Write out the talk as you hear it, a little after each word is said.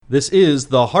This is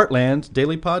the Heartland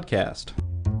Daily Podcast.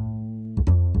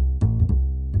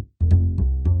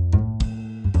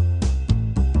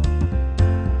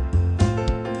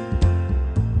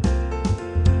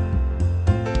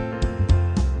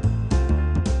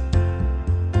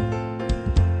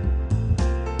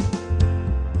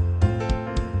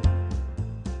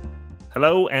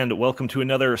 Hello and welcome to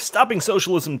another Stopping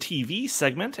Socialism TV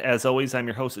segment. As always, I'm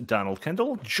your host, Donald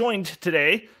Kendall, joined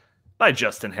today by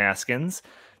Justin Haskins.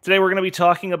 Today we're going to be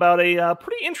talking about a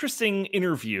pretty interesting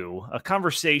interview, a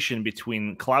conversation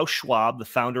between Klaus Schwab, the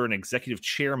founder and executive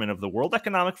chairman of the World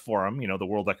Economic Forum, the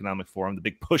World Economic Forum, the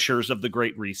big pushers of the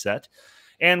Great Reset,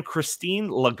 and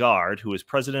Christine Lagarde, who is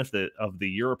president of the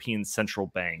European Central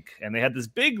Bank. And they had this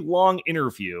big, long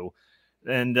interview.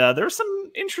 And there's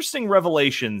some interesting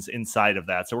revelations inside of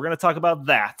that. So we're going to talk about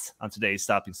that on today's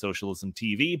Stopping Socialism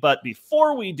TV. But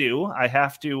before we do, I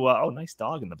have to... nice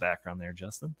dog in the background there,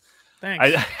 Justin. Thanks. I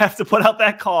have to put out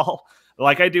that call,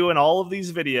 like I do in all of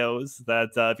these videos,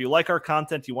 that if you like our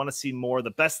content, you want to see more,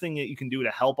 the best thing that you can do to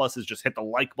help us is just hit the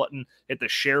like button, hit the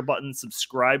share button,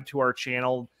 subscribe to our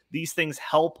channel. These things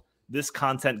help this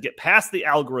content get past the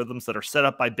algorithms that are set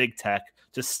up by big tech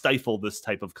to stifle this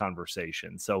type of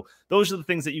conversation. So those are the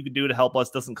things that you can do to help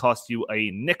us. Doesn't cost you a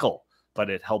nickel, but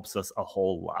it helps us a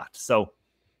whole lot. So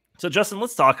Justin,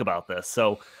 let's talk about this.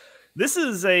 So this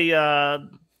is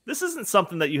this isn't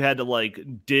something that you had to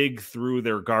dig through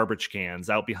their garbage cans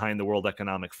out behind the World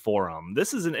Economic Forum.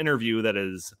 This is an interview that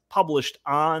is published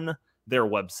on their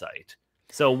website.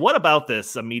 So what about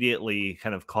this immediately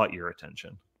kind of caught your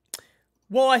attention?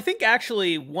 Well, I think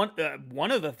actually one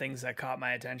of the things that caught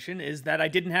my attention is that I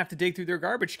didn't have to dig through their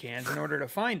garbage cans in order to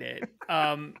find it.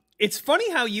 It's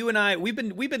funny how you and I we've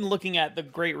been looking at the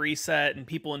Great Reset and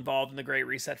people involved in the Great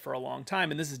Reset for a long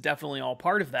time, and this is definitely all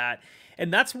part of that.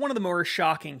 And that's one of the more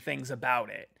shocking things about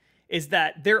it, is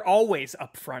that they're always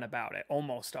upfront about it,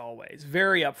 almost always.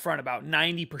 Very upfront about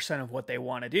 90% of what they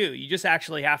want to do. You just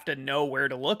actually have to know where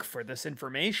to look for this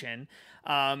information.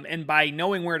 And by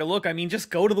knowing where to look, I mean just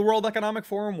go to the World Economic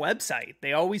Forum website.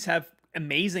 They always have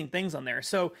amazing things on there.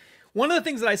 So one of the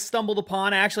things that I stumbled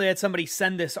upon, I actually had somebody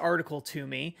send this article to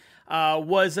me,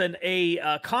 was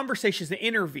a conversation, an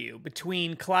interview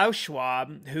between Klaus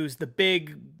Schwab, who's the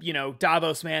big,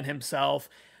 Davos man himself,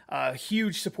 a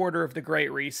huge supporter of the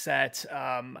Great Reset,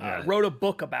 wrote a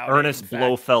book about Ernest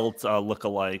Blofeld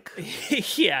lookalike.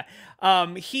 Yeah.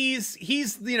 He's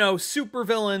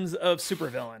supervillains of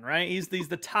supervillain, right? He's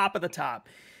the top of the top.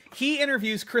 He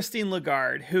interviews Christine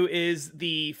Lagarde, who is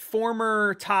the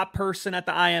former top person at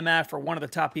the IMF, or one of the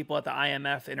top people at the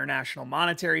IMF, International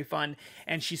Monetary Fund,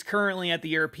 and she's currently at the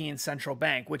European Central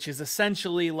Bank, which is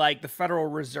essentially like the Federal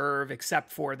Reserve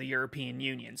except for the European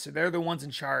Union. So they're the ones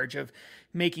in charge of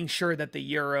making sure that the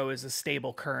euro is a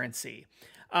stable currency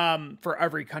for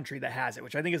every country that has it,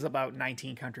 which I think is about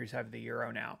 19 countries have the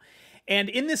euro now. And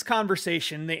in this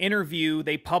conversation, the interview,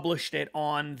 they published it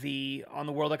on the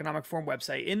World Economic Forum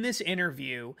website. In this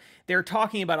interview, they're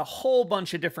talking about a whole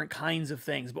bunch of different kinds of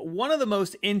things. But one of the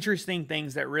most interesting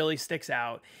things that really sticks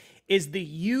out is the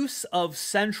use of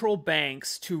central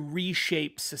banks to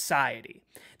reshape society.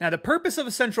 Now, the purpose of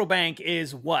a central bank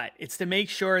is what? It's to make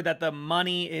sure that the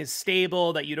money is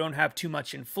stable, that you don't have too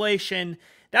much inflation.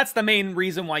 That's the main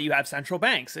reason why you have central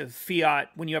banks.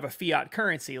 When you have a fiat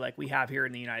currency like we have here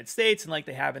in the United States and like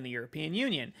they have in the European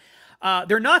Union.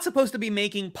 They're not supposed to be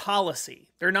making policy.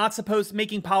 They're not supposed to be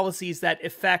making policies that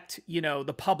affect,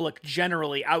 the public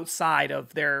generally outside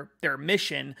of their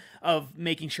mission of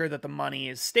making sure that the money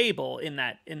is stable in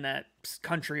that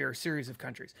country or series of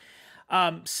countries.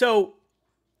 So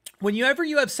whenever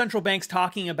you have central banks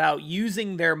talking about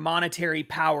using their monetary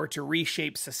power to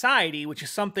reshape society, which is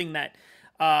something that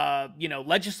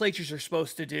legislatures are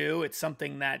supposed to do. It's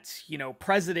something that,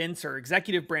 presidents or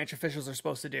executive branch officials are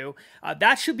supposed to do.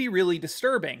 That should be really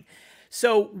disturbing.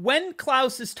 So when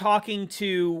Klaus is talking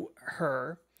to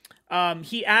her,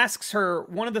 he asks her,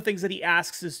 one of the things that he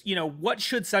asks is, what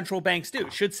should central banks do?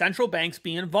 Should central banks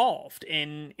be involved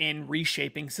in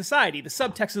reshaping society? The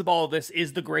subtext of all of this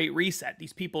is the Great Reset.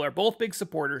 These people are both big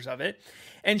supporters of it.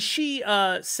 And she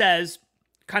says,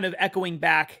 kind of echoing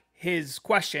back his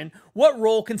question, what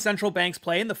role can central banks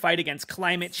play in the fight against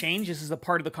climate change? This is a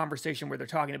part of the conversation where they're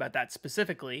talking about that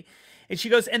specifically. And she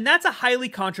goes, and that's a highly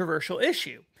controversial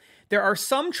issue. There are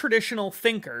some traditional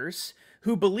thinkers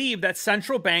who believe that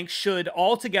central banks should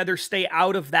altogether stay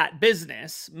out of that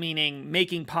business, meaning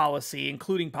making policy,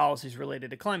 including policies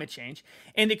related to climate change,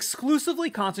 and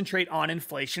exclusively concentrate on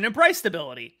inflation and price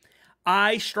stability.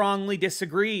 I strongly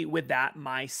disagree with that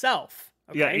myself.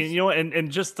 Okay. Yeah, and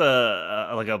just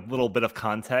a little bit of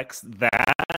context,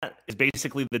 that is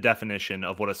basically the definition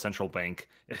of what a central bank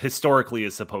historically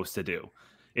is supposed to do,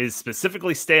 is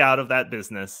specifically stay out of that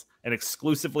business and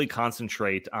exclusively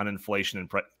concentrate on inflation and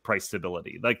price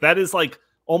stability. Like that is like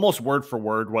almost word for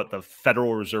word what the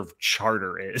Federal Reserve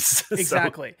Charter is.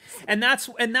 Exactly.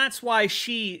 So, and that's why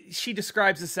she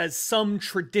describes this as some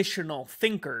traditional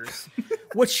thinkers.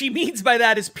 What she means by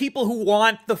that is people who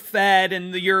want the Fed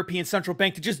and the European Central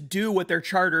Bank to just do what their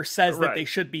charter says that they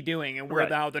should be doing. And we're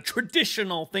now the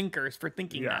traditional thinkers for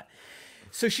thinking that.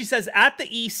 So she says, at the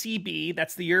ECB,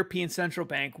 that's the European Central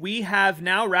Bank, we have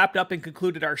now wrapped up and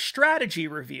concluded our strategy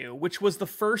review, which was the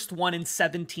first one in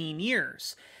 17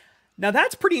 years. Now,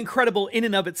 that's pretty incredible in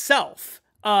and of itself.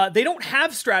 They don't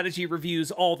have strategy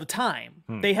reviews all the time.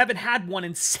 They haven't had one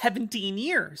in 17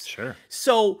 years. Sure.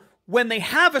 So when they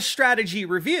have a strategy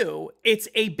review, it's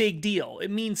a big deal.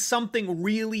 It means something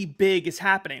really big is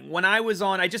happening. When I was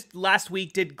on, I just last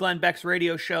week did Glenn Beck's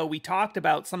radio show. We talked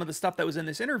about some of the stuff that was in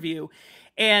this interview.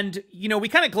 And, you know, we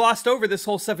kind of glossed over this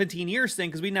whole 17 years thing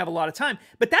because we didn't have a lot of time.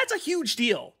 But that's a huge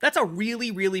deal. That's a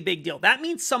really, really big deal. That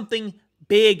means something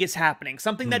big is happening,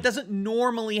 something that doesn't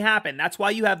normally happen. That's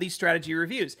why you have these strategy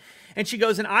reviews. And she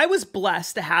goes, and I was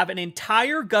blessed to have an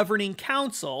entire governing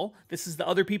council, this is the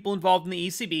other people involved in the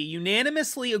ECB,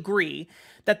 unanimously agree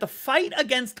that the fight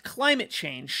against climate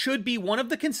change should be one of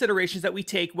the considerations that we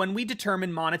take when we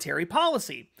determine monetary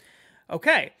policy.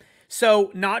 Okay,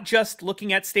 so not just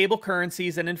looking at stable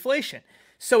currencies and inflation.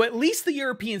 So at least the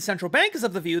European Central Bank is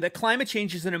of the view that climate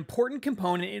change is an important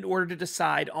component in order to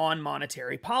decide on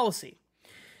monetary policy.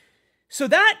 So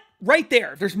that right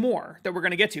there, there's more that we're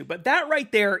going to get to, but that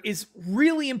right there is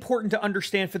really important to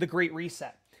understand for the Great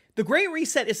Reset. The Great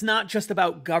Reset is not just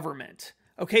about government,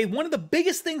 okay? One of the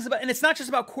biggest things about, and it's not just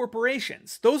about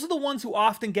corporations. Those are the ones who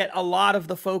often get a lot of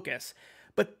the focus.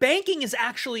 But banking is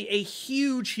actually a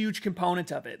huge, huge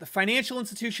component of it. The financial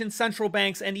institutions, central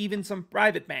banks, and even some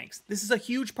private banks. This is a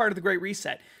huge part of the Great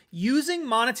Reset. Using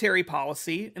monetary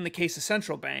policy, in the case of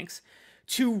central banks,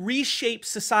 to reshape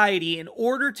society in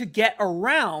order to get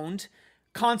around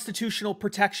constitutional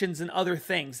protections and other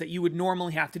things that you would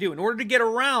normally have to do, in order to get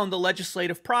around the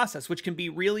legislative process, which can be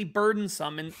really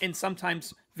burdensome and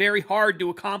sometimes very hard to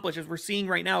accomplish, as we're seeing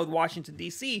right now with Washington,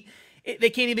 D.C. They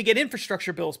can't even get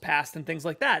infrastructure bills passed and things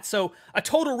like that. So a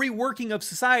total reworking of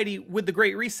society with the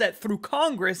Great Reset through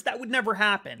Congress, that would never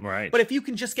happen. Right. But if you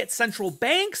can just get central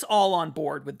banks all on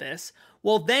board with this,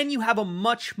 well, then you have a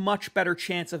much, much better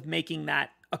chance of making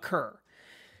that occur.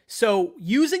 So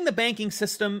using the banking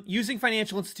system, using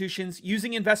financial institutions,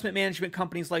 using investment management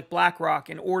companies like BlackRock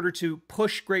in order to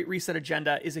push Great Reset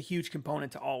agenda is a huge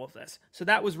component to all of this. So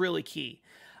that was really key.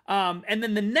 And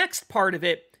then the next part of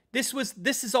it, this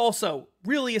is also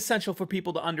really essential for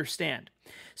people to understand.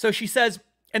 So she says,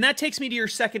 and that takes me to your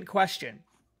second question.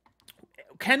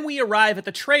 Can we arrive at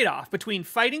the trade-off between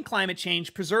fighting climate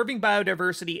change, preserving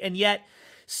biodiversity, and yet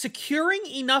securing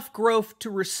enough growth to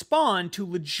respond to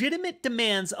legitimate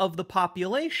demands of the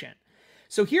population?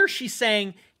 So here she's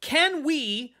saying, can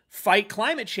we fight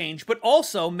climate change, but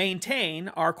also maintain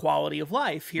our quality of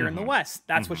life here in the West?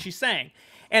 That's what she's saying.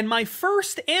 And my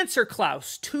first answer,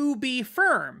 Klaus, to be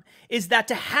firm, is that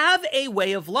to have a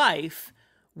way of life,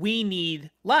 we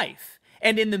need life.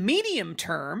 And in the medium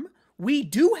term, we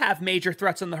do have major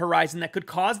threats on the horizon that could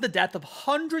cause the death of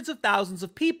hundreds of thousands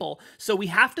of people. So we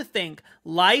have to think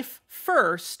life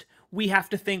first. We have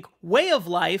to think way of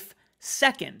life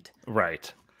second.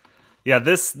 Right. Yeah,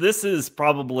 this is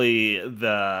probably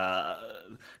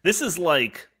this is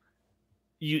like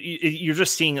you're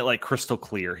just seeing it like crystal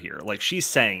clear here. Like she's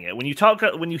saying it. When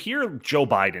you hear Joe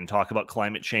Biden talk about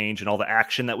climate change and all the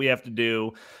action that we have to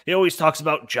do, he always talks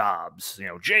about jobs,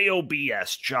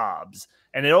 JOBS, jobs.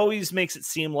 And it always makes it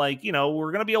seem like,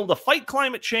 we're going to be able to fight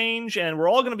climate change and we're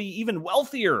all going to be even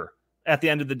wealthier at the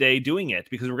end of the day doing it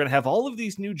because we're going to have all of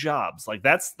these new jobs. Like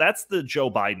that's the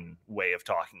Joe Biden way of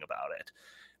talking about it.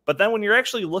 But then when you're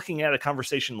actually looking at a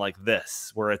conversation like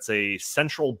this, where it's a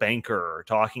central banker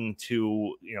talking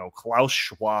to, Klaus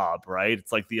Schwab, right?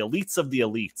 It's like the elites of the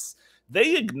elites.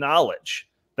 They acknowledge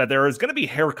that there is going to be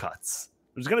haircuts.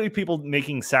 There's going to be people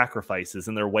making sacrifices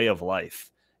in their way of life.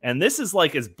 And this is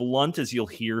like as blunt as you'll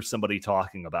hear somebody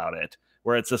talking about it,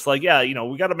 where it's just like, yeah,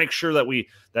 we got to make sure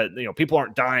that people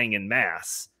aren't dying in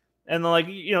mass. And like,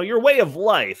 your way of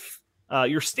life,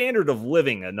 your standard of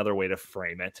living, another way to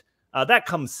frame it, that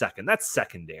comes second. That's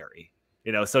secondary,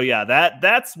 So yeah,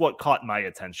 that's what caught my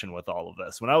attention with all of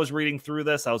this. When I was reading through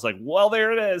this, I was like, well,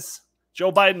 there it is.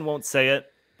 Joe Biden won't say it,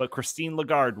 but Christine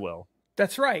Lagarde will.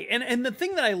 That's right. And the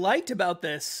thing that I liked about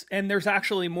this, and there's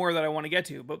actually more that I want to get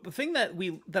to, but the thing that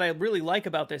I really like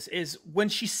about this is when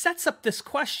she sets up this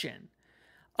question,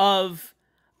 of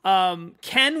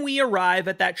can we arrive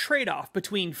at that trade-off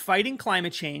between fighting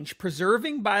climate change,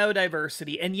 preserving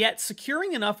biodiversity, and yet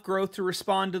securing enough growth to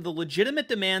respond to the legitimate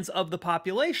demands of the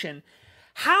population?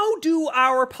 How do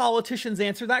our politicians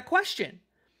answer that question?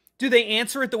 Do they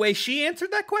answer it the way she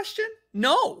answered that question?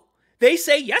 No. They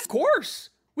say, yes, of course.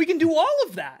 We can do all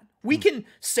of that. We can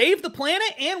save the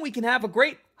planet, and we can have a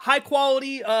great high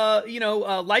quality,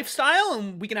 lifestyle,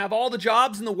 and we can have all the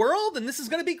jobs in the world, and this is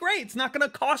going to be great. It's not going to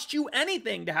cost you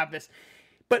anything to have this.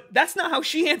 But that's not how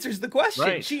she answers the question.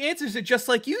 Right. She answers it just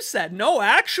like you said. No,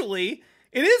 actually,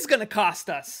 it is going to cost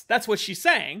us. That's what she's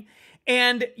saying.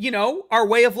 And, our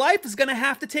way of life is going to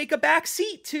have to take a back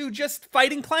seat to just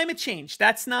fighting climate change.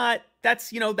 That's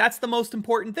the most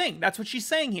important thing. That's what she's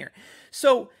saying here.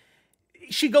 So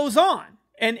she goes on,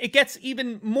 and it gets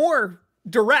even more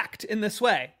direct in this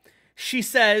way. She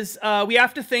says, we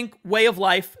have to think way of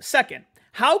life second.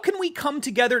 How can we come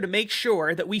together to make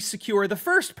sure that we secure the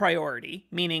first priority,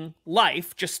 meaning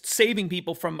life, just saving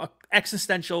people from an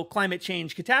existential climate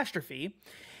change catastrophe,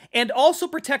 and also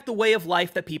protect the way of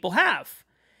life that people have,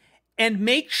 and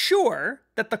make sure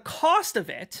that the cost of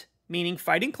it, meaning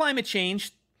fighting climate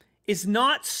change, is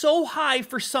not so high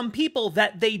for some people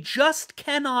that they just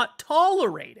cannot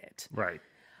tolerate it. Right.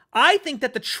 I think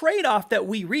that the trade-off that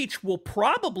we reach will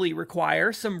probably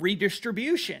require some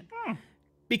redistribution.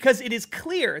 Because it is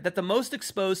clear that the most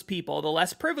exposed people, the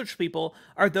less privileged people,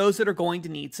 are those that are going to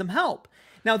need some help.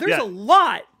 Now, there's a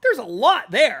lot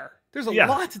there. There's a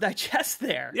lot to digest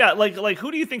there. Yeah, like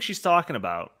who do you think she's talking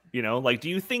about? Do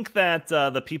you think that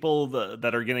the people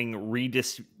that are getting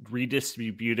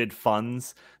redistributed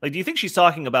funds, do you think she's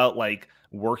talking about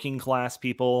working class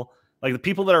people? Like the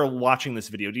people that are watching this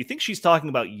video, do you think she's talking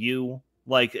about you?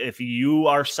 Like if you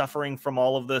are suffering from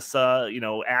all of this,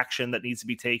 action that needs to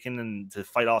be taken and to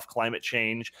fight off climate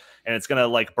change, and it's going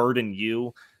to burden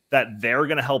you, that they're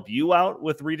going to help you out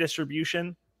with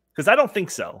redistribution? Because I don't think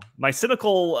so. My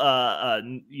cynical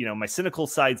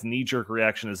side's knee-jerk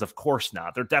reaction is, of course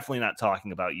not. They're definitely not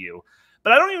talking about you.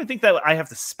 But I don't even think that I have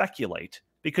to speculate,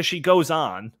 because she goes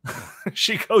on.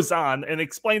 She goes on and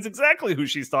explains exactly who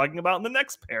she's talking about in the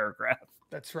next paragraph.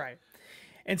 That's right.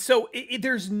 And so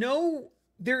there is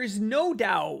no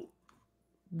doubt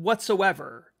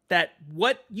whatsoever that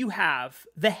what you have,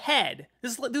 the head,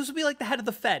 this would be like the head of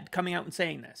the Fed coming out and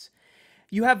saying this.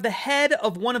 You have the head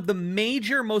of one of the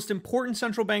major, most important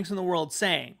central banks in the world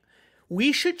saying,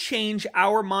 we should change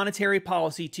our monetary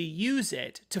policy to use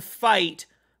it to fight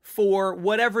for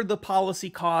whatever the policy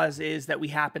cause is that we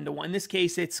happen to want. In this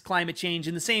case, it's climate change.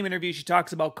 In the same interview, she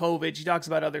talks about COVID. She talks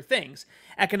about other things,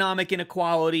 economic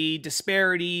inequality,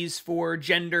 disparities for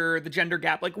gender, the gender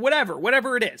gap,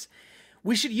 whatever it is.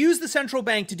 We should use the central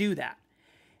bank to do that.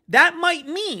 That might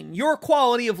mean your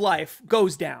quality of life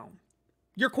goes down.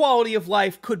 Your quality of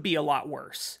life could be a lot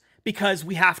worse, because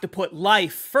we have to put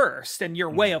life first and your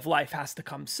way of life has to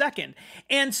come second.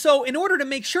 And so in order to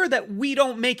make sure that we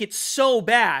don't make it so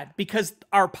bad, because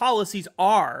our policies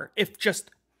are, if just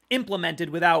implemented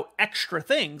without extra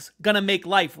things, gonna make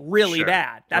life really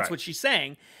bad. That's what she's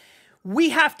saying. We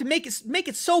have to make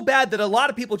it so bad that a lot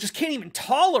of people just can't even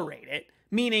tolerate it,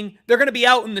 meaning they're gonna be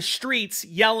out in the streets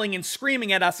yelling and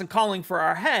screaming at us and calling for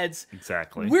our heads.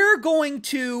 Exactly. We're going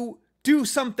to do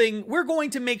something. We're going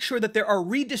to make sure that there are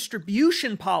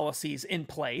redistribution policies in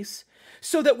place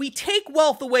so that we take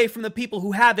wealth away from the people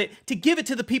who have it to give it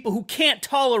to the people who can't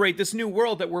tolerate this new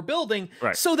world that we're building,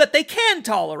 so that they can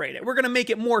tolerate it. We're going to make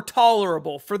it more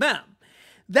tolerable for them.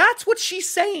 That's what she's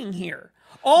saying here.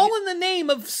 All in the name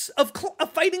of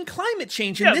fighting climate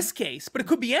change in this case, but it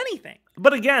could be anything.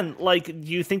 But again, do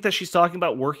you think that she's talking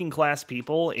about working class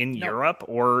people in Europe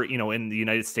or, in the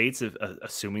United States,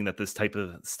 assuming that this type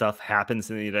of stuff happens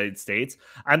in the United States?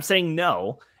 I'm saying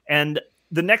no. And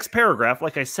the next paragraph,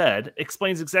 like I said,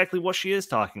 explains exactly what she is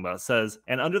talking about. It says,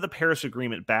 and under the Paris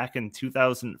Agreement back in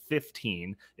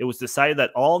 2015, it was decided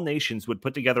that all nations would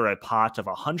put together a pot of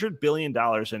 $100 billion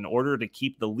in order to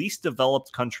keep the least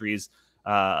developed countries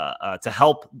to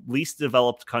help least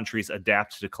developed countries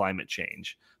adapt to climate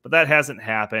change. But that hasn't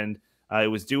happened. It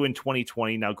was due in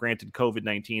 2020. Now, granted,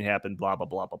 COVID-19 happened, blah, blah,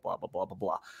 blah, blah, blah, blah, blah, blah,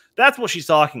 blah. That's what she's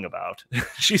talking about.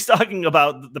 She's talking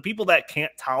about the people that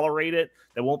can't tolerate it,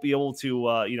 that won't be able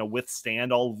to,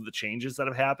 withstand all of the changes that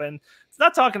have happened. It's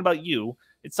not talking about you.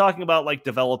 It's talking about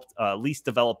least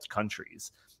developed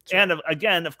countries. Sure. And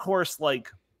again, of course,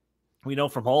 we know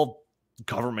from all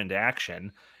government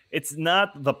action, it's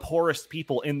not the poorest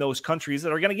people in those countries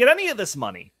that are going to get any of this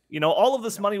money. All of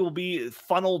this money will be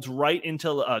funneled right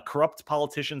into corrupt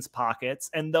politicians' pockets,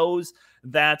 and those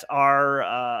that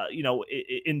are,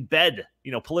 in bed,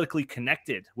 politically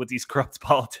connected with these corrupt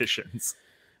politicians.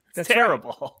 That's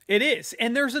terrible. Right. It is.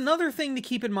 And there's another thing to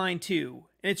keep in mind, too.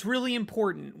 And it's really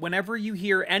important whenever you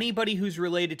hear anybody who's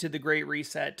related to the Great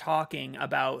Reset talking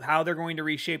about how they're going to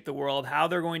reshape the world, how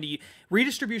they're going to...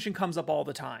 Redistribution comes up all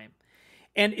the time.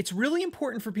 And it's really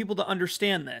important for people to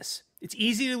understand this. It's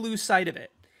easy to lose sight of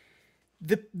it.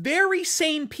 The very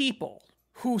same people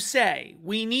who say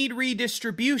we need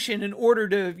redistribution in order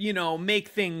to, make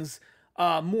things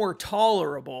more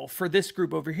tolerable for this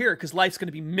group over here, because life's going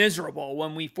to be miserable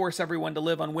when we force everyone to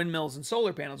live on windmills and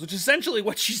solar panels, which is essentially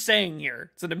what she's saying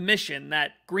here. It's an admission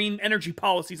that green energy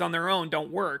policies on their own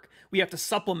don't work. We have to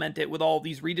supplement it with all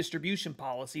these redistribution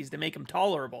policies to make them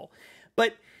tolerable.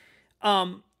 But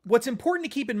what's important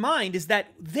to keep in mind is that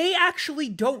they actually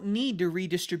don't need to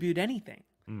redistribute anything.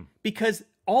 Because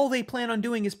all they plan on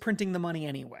doing is printing the money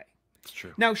anyway. It's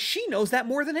true. Now, she knows that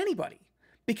more than anybody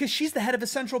because she's the head of a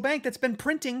central bank that's been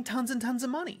printing tons and tons of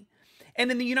money. And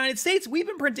in the United States, we've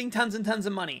been printing tons and tons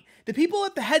of money. The people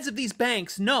at the heads of these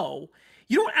banks know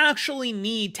you don't actually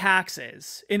need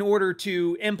taxes in order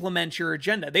to implement your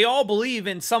agenda. They all believe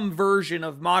in some version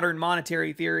of modern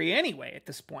monetary theory anyway at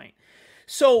this point.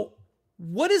 So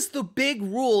what is the big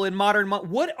rule in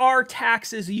what are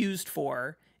taxes used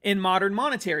for in modern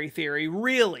monetary theory,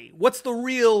 really? What's the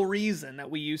real reason that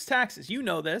we use taxes? You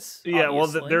know this. Yeah,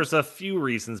 obviously. well, there's a few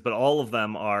reasons, but all of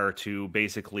them are to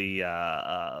basically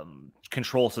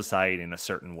control society in a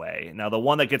certain way. Now, the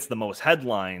one that gets the most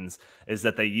headlines is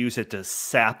that they use it to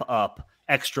sap up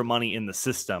extra money in the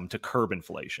system to curb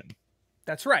inflation.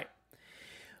 That's right.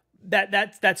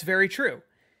 That's very true.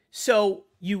 So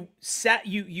you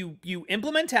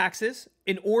implement taxes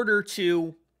in order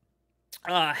to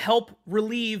help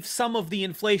relieve some of the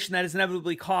inflation that is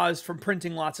inevitably caused from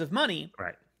printing lots of money.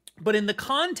 Right. But in the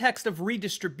context of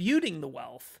redistributing the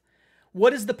wealth,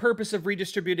 what is the purpose of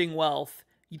redistributing wealth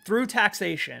through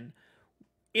taxation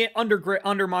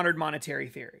under modern monetary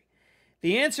theory?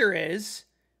 The answer is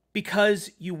because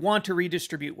you want to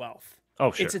redistribute wealth.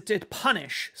 Oh, sure. It's to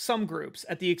punish some groups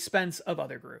at the expense of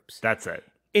other groups. That's it.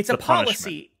 It's a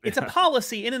policy. It's a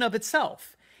policy in and of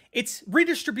itself. It's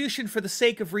redistribution for the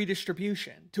sake of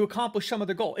redistribution to accomplish some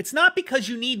other goal. It's not because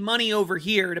you need money over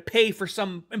here to pay for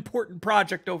some important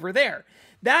project over there.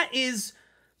 That is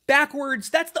backwards.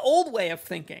 That's the old way of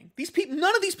thinking.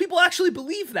 None of these people actually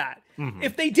believe that. Mm-hmm.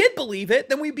 If they did believe it,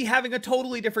 then we'd be having a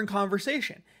totally different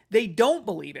conversation. They don't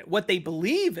believe it. What they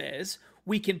believe is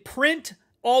we can print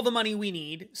all the money we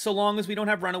need so long as we don't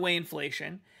have runaway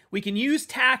inflation. We can use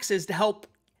taxes to help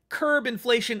curb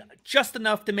inflation just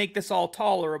enough to make this all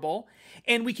tolerable.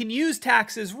 And we can use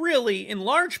taxes really in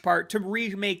large part to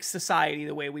remake society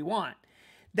the way we want.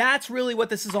 That's really what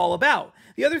this is all about.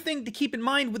 The other thing to keep in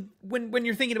mind when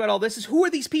you're thinking about all this is who are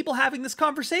these people having this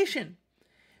conversation?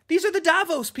 These are the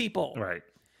Davos people. Right.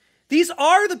 These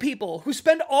are the people who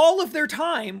spend all of their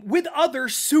time with other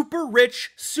super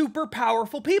rich, super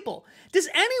powerful people. Does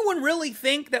anyone really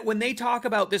think that when they talk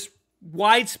about this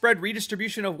widespread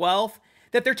redistribution of wealth,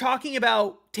 that they're talking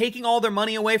about taking all their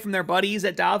money away from their buddies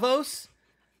at Davos?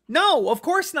 No, of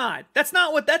course not. That's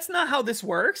not how this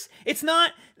works. It's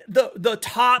not the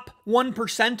top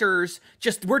 1%ers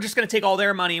we're just going to take all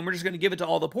their money and we're just going to give it to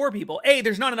all the poor people. A,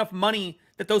 there's not enough money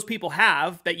that those people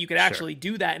have that you could actually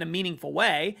do that in a meaningful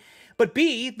way. But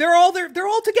B, they're all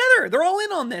together. They're all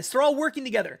in on this. They're all working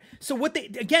together. So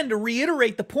again, to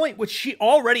reiterate the point, which she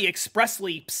already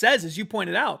expressly says, as you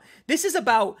pointed out, this is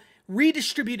about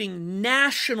redistributing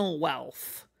national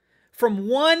wealth from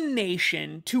one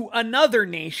nation to another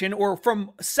nation, or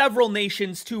from several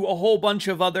nations to a whole bunch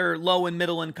of other low and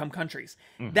middle income countries.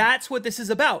 Mm-hmm. That's what this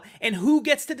is about. And who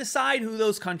gets to decide who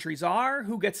those countries are?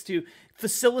 Who gets to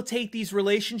facilitate these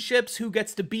relationships? Who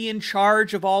gets to be in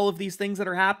charge of all of these things that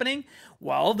are happening?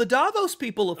 Well, the Davos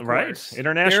people, of course. Right.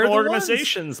 International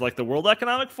organizations like the World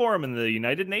Economic Forum and the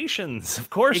United Nations, of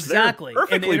course. Exactly. They're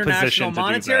perfectly and the International positioned to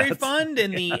Monetary do that. Fund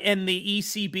and the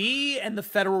ECB and the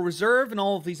Federal Reserve and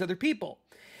all of these other people.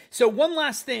 So one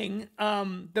last thing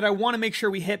that I want to make sure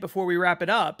we hit before we wrap it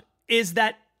up is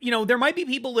that, there might be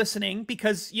people listening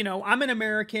because, I'm an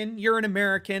American, you're an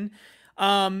American,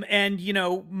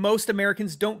 and, most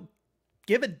Americans don't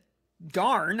give a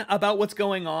darn about what's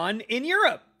going on in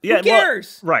Europe. Yeah, who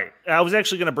cares? Well, right. I was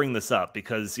actually going to bring this up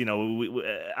because,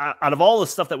 out of all the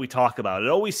stuff that we talk about, it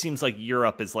always seems like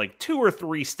Europe is like 2 or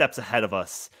 3 steps ahead of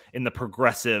us in the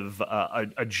progressive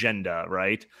agenda,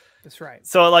 right? That's right.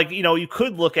 So, like, you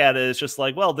could look at it as just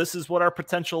like, well, this is what our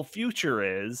potential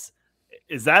future is.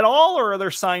 Is that all, or are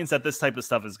there signs that this type of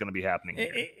stuff is going to be happening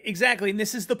here? Exactly, and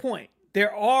this is the point.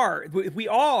 We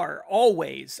are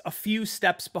always a few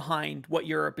steps behind what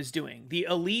Europe is doing. The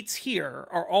elites here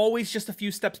are always just a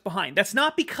few steps behind. That's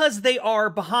not because they are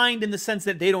behind in the sense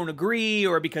that they don't agree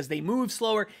or because they move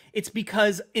slower. It's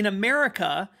because in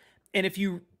America, and if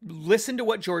you listen to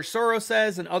what George Soros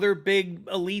says and other big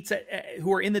elites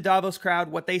who are in the Davos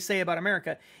crowd, what they say about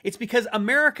America, it's because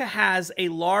America has a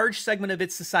large segment of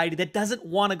its society that doesn't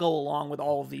want to go along with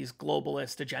all of these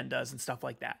globalist agendas and stuff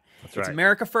like that. That's It's right.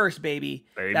 America first, baby.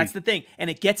 That's the thing. And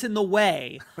it gets in the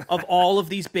way of all of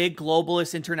these big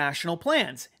globalist international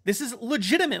plans. This is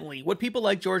legitimately what people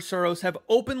like George Soros have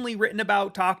openly written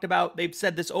about, talked about. They've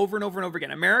said this over and over and over again.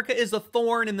 America is a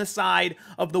thorn in the side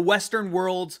of the Western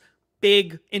world's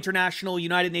big international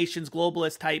United Nations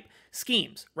globalist type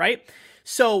schemes, right?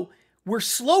 So we're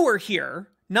slower here,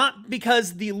 not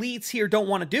because the elites here don't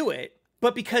want to do it,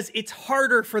 but because it's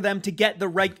harder for them to get the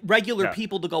regular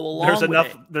people to go along with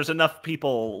it. There's enough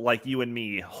people like you and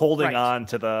me holding on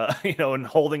to the, and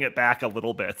holding it back a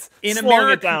little bit, slowing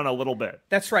it down a little bit.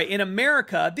 That's right. In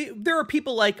America, there are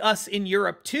people like us in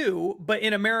Europe too, but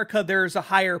in America, there's a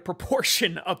higher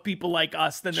proportion of people like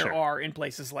us than there are in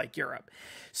places like Europe.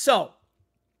 So,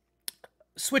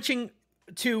 switching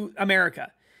to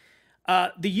America,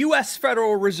 the U.S.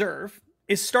 Federal Reserve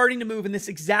is starting to move in this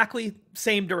exactly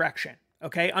same direction,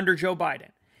 okay, under Joe Biden.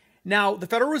 Now, the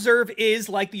Federal Reserve is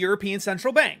like the European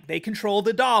Central Bank. They control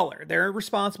the dollar. They're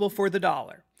responsible for the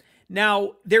dollar.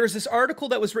 Now, there is this article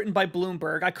that was written by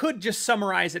Bloomberg. I could just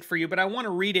summarize it for you, but I want to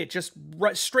read it just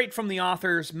straight from the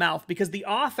author's mouth because the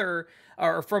author,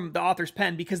 or from the author's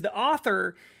pen, because the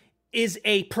author is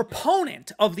a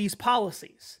proponent of these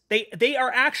policies. They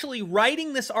are actually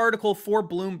writing this article for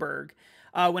Bloomberg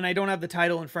when I don't have the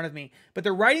title in front of me, but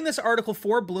they're writing this article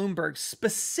for Bloomberg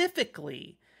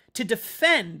specifically to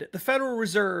defend the Federal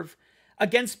Reserve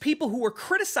against people who were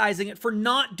criticizing it for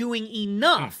not doing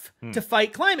enough to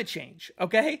fight climate change,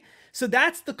 okay? So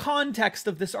that's the context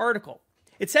of this article.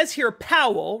 It says here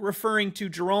Powell, referring to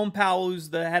Jerome Powell,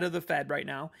 who's the head of the Fed right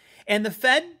now, and the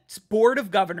Fed's Board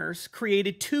of Governors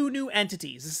created 2 new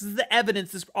entities. This is the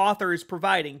evidence this author is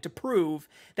providing to prove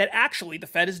that actually the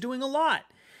Fed is doing a lot.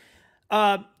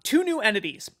 2 new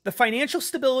entities, the Financial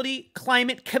Stability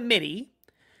Climate Committee,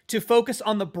 to focus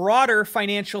on the broader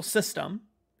financial system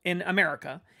in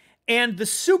America, and the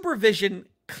Supervision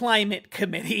Climate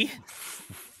Committee.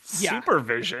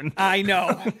 Supervision? I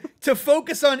know. To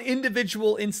focus on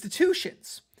individual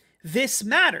institutions. This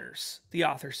matters, the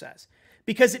author says,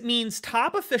 because it means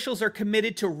top officials are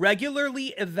committed to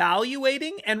regularly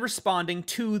evaluating and responding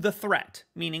to the threat,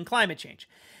 meaning climate change.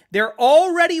 They're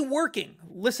already working,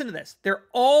 listen to this, they're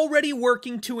already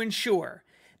working to ensure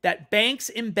that banks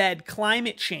embed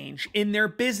climate change in their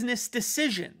business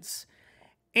decisions,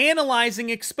 analyzing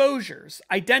exposures,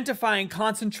 identifying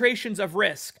concentrations of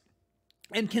risk,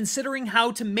 and considering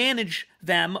how to manage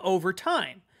them over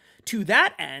time. To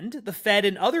that end, the Fed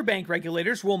and other bank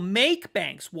regulators will make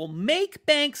banks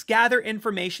gather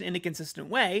information in a consistent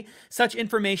way. Such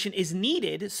information is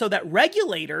needed so that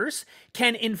regulators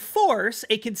can enforce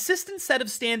a consistent set of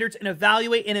standards and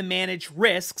evaluate and manage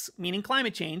risks, meaning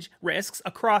climate change risks,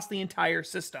 across the entire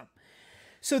system.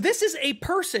 So this is a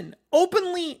person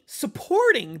openly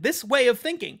supporting this way of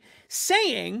thinking,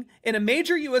 saying in a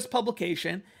major U.S.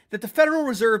 publication that the Federal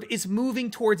Reserve is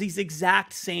moving towards these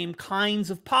exact same kinds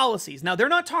of policies. Now, they're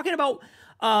not talking about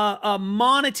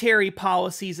monetary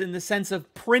policies in the sense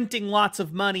of printing lots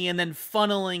of money and then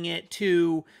funneling it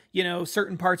to,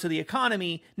 certain parts of the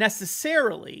economy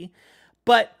necessarily.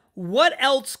 But what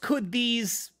else could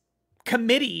these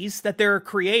committees that they're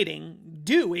creating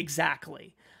do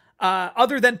exactly?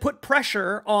 Other than put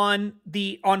pressure on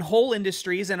whole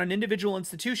industries and on individual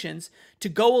institutions to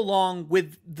go along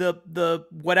with the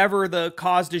whatever the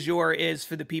cause du jour is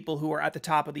for the people who are at the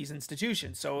top of these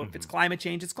institutions. So if it's climate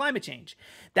change, it's climate change.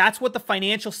 That's what the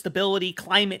Financial Stability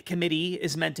Climate Committee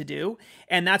is meant to do,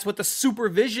 and that's what the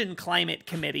Supervision Climate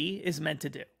Committee is meant to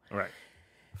do. Right.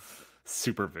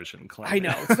 Supervision climate. I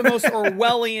know, it's the most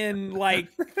Orwellian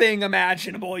thing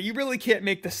imaginable. You really can't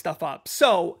make this stuff up.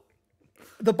 So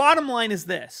the bottom line is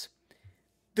this.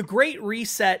 The Great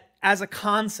Reset as a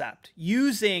concept,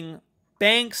 using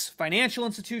banks, financial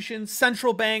institutions,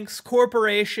 central banks,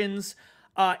 corporations,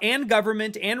 and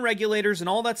government and regulators and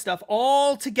all that stuff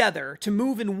all together to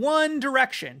move in one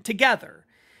direction together.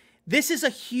 This is a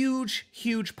huge,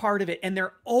 huge part of it. And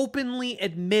they're openly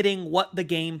admitting what the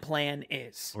game plan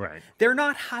is. Right. They're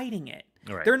not hiding it.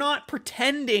 Right. They're not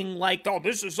pretending like, oh,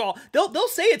 this is all. They'll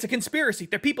say it's a conspiracy.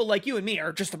 That people like you and me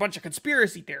are just a bunch of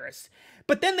conspiracy theorists.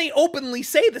 But then they openly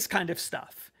say this kind of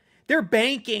stuff. They're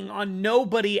banking on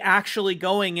nobody actually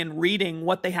going and reading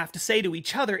what they have to say to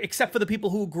each other, except for the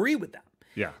people who agree with them.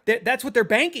 Yeah. That's what they're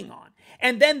banking on.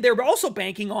 And then they're also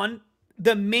banking on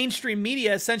the mainstream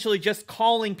media essentially just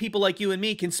calling people like you and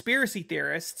me conspiracy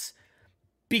theorists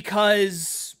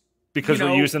because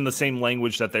we're using the same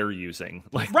language that they're using.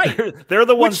 Like, right. They're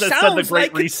the ones that said the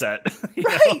Great Reset.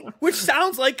 Right. Which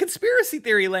sounds like conspiracy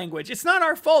theory language. It's not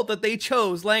our fault that they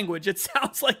chose language. It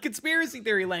sounds like conspiracy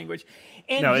theory language.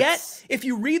 And yet, if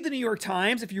you read the New York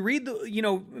Times, if you read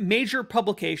the, major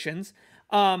publications,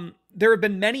 there have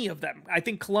been many of them. I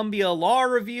think Columbia Law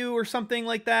Review or something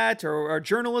like that, or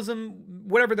journalism,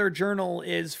 whatever their journal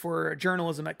is for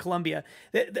journalism at Columbia.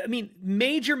 I mean,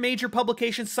 major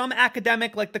publications, some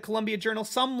academic like the Columbia Journal,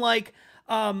 some like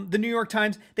the New York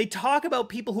Times. They talk about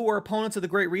people who are opponents of the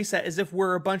Great Reset as if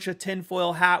we're a bunch of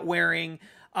tinfoil hat wearing,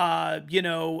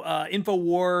 InfoWars,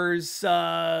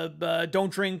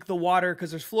 don't drink the water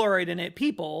because there's fluoride in it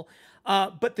people.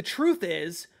 But the truth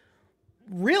is,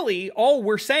 really, all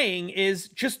we're saying is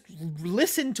just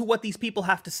listen to what these people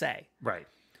have to say. Right.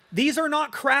 These are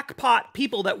not crackpot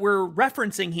people that we're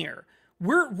referencing here.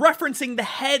 We're referencing the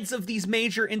heads of these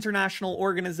major international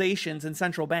organizations and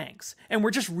central banks. And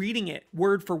we're just reading it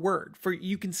word for word.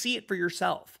 You can see it for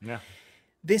yourself. Yeah.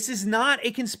 This is not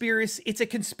a conspiracy. It's a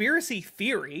conspiracy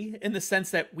theory in the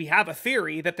sense that we have a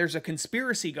theory that there's a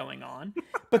conspiracy going on,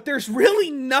 but there's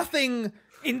really nothing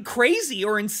crazy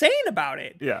or insane about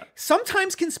it. Yeah.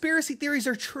 Sometimes conspiracy theories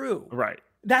are true. Right.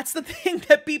 That's the thing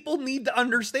that people need to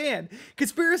understand.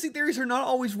 Conspiracy theories are not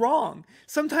always wrong.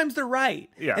 Sometimes they're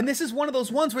right. Yeah. And this is one of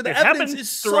those ones where the evidence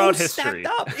is so stacked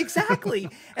up. Exactly.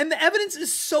 And the evidence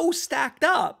is so stacked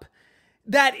up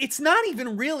that it's not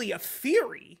even really a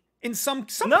theory. In some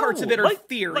parts of it are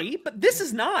theory, but this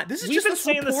is not. This is just us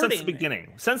reporting. We've been saying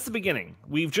this since the beginning.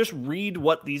 We've just read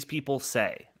what these people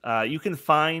say. You can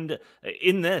find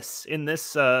in this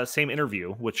same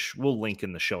interview, which we'll link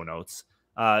in the show notes.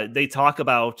 They talk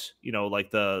about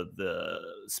like the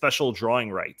special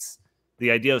drawing rights, the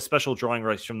idea of special drawing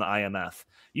rights from the IMF.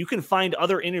 You can find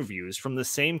other interviews from the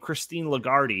same Christine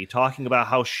Lagarde talking about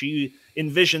how she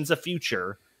envisions a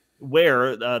future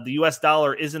where the U.S.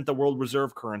 dollar isn't the world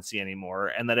reserve currency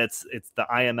anymore, and that it's the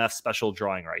IMF special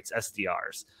drawing rights,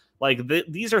 SDRs. Like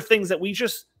these are things that we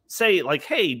just say, like,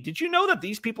 hey, did you know that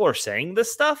these people are saying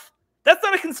this stuff? That's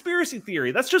not a conspiracy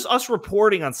theory. That's just us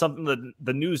reporting on something that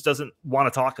the news doesn't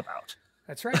want to talk about.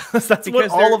 That's right. That's what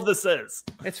all of this is.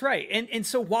 That's right. And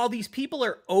so while these people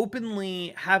are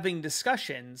openly having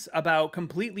discussions about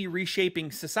completely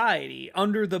reshaping society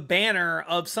under the banner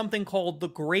of something called the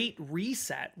Great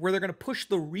Reset, where they're going to push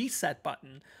the reset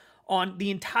button on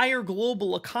the entire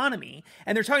global economy,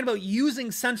 and they're talking about using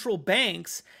central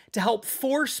banks to help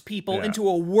force people into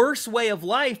a worse way of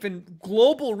life and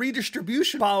global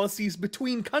redistribution policies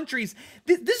between countries.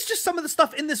 This is just some of the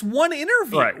stuff in this one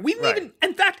interview. Right, We didn't even,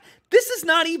 in fact, this is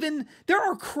not even, there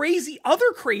are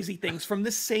other crazy things from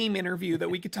this same interview that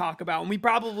we could talk about, and we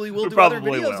probably will do other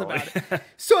videos about it.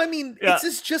 So, I mean,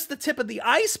 it's just the tip of the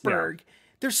iceberg. Yeah.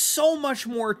 There's so much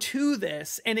more to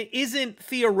this, and it isn't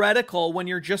theoretical when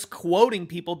you're just quoting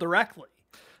people directly.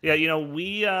 Yeah,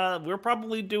 we're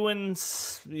probably doing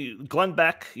Glenn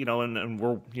Beck, and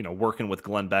we're working with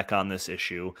Glenn Beck on this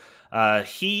issue.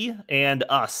 He and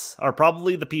us are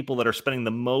probably the people that are spending the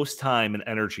most time and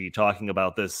energy talking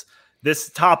about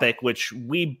this topic, which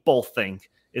we both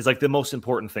think is like the most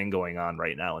important thing going on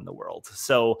right now in the world.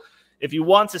 So if you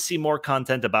want to see more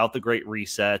content about the Great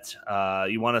Reset,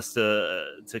 you want us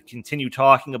to continue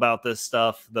talking about this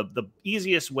stuff, the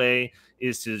easiest way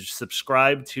is to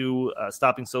subscribe to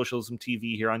Stopping Socialism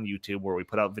TV here on YouTube, where we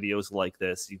put out videos like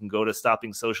this. You can go to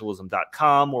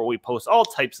stoppingsocialism.com, where we post all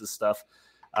types of stuff.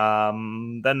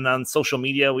 Then on social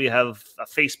media, we have a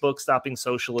Facebook, Stopping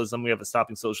Socialism. We have a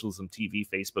Stopping Socialism TV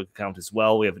Facebook account as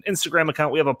well. We have an Instagram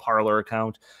account. We have a Parler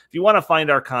account. If you want to find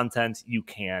our content, you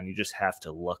can. You just have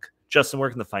to look. Justin, where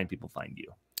can the fine people find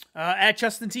you? At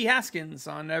Justin T. Haskins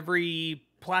on every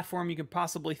platform you could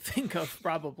possibly think of,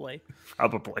 probably.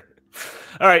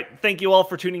 All right. Thank you all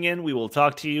for tuning in. We will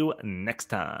talk to you next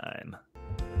time.